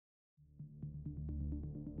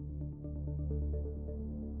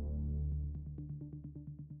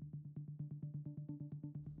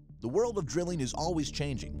The world of drilling is always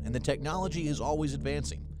changing, and the technology is always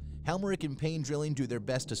advancing. Helmerich and Payne Drilling do their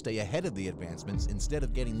best to stay ahead of the advancements instead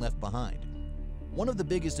of getting left behind. One of the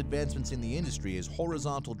biggest advancements in the industry is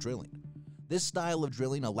horizontal drilling. This style of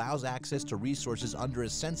drilling allows access to resources under a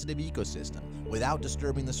sensitive ecosystem without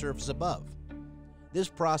disturbing the surface above. This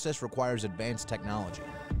process requires advanced technology.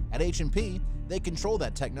 At H&P, they control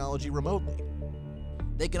that technology remotely.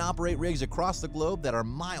 They can operate rigs across the globe that are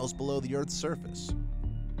miles below the Earth's surface.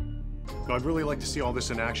 I'd really like to see all this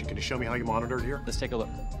in action. Can you show me how you monitor it here? Let's take a look.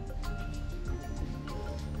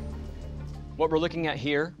 What we're looking at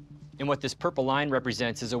here and what this purple line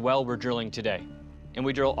represents is a well we're drilling today. And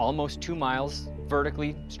we drill almost 2 miles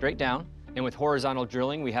vertically straight down. And with horizontal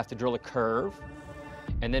drilling, we have to drill a curve.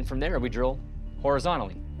 And then from there, we drill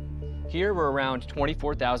horizontally. Here, we're around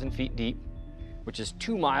 24,000 feet deep, which is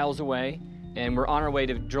 2 miles away. And we're on our way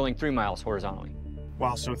to drilling 3 miles horizontally.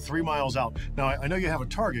 Wow, so 3 miles out. Now, I know you have a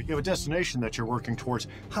target, you have a destination that you're working towards.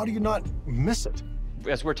 How do you not miss it?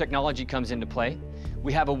 That's where technology comes into play.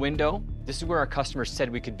 We have a window. This is where our customers said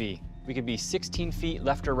we could be. We could be 16 feet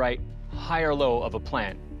left or right, high or low of a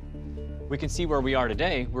plant. We can see where we are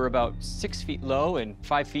today. We're about 6 feet low and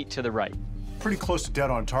 5 feet to the right. Pretty close to dead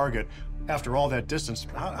on target. After all that distance,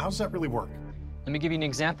 how does that really work? Let me give you an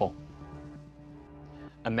example.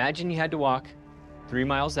 Imagine you had to walk 3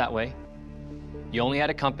 miles that way. You only had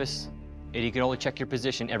a compass, and you could only check your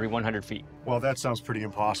position every 100 feet. Well, that sounds pretty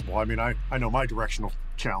impossible. I mean, I know my directional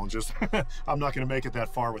challenges. I'm not going to make it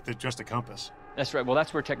that far with just a compass. That's right. Well,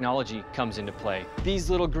 that's where technology comes into play. These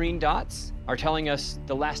little green dots are telling us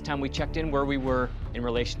the last time we checked in where we were in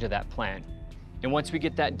relation to that plan. And once we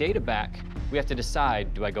get that data back, we have to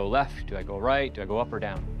decide, do I go left, do I go right, do I go up or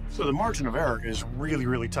down? So the margin of error is really,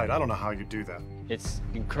 really tight. I don't know how you do that. It's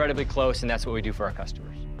incredibly close, and that's what we do for our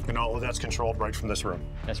customers. And all of that's controlled right from this room.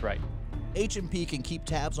 That's right. H&P can keep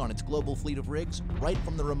tabs on its global fleet of rigs right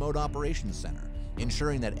from the remote operations center,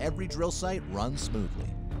 ensuring that every drill site runs smoothly.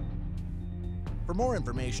 For more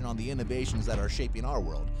information on the innovations that are shaping our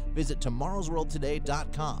world, visit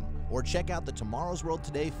tomorrowsworldtoday.com or check out the Tomorrow's World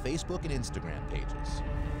Today Facebook and Instagram pages.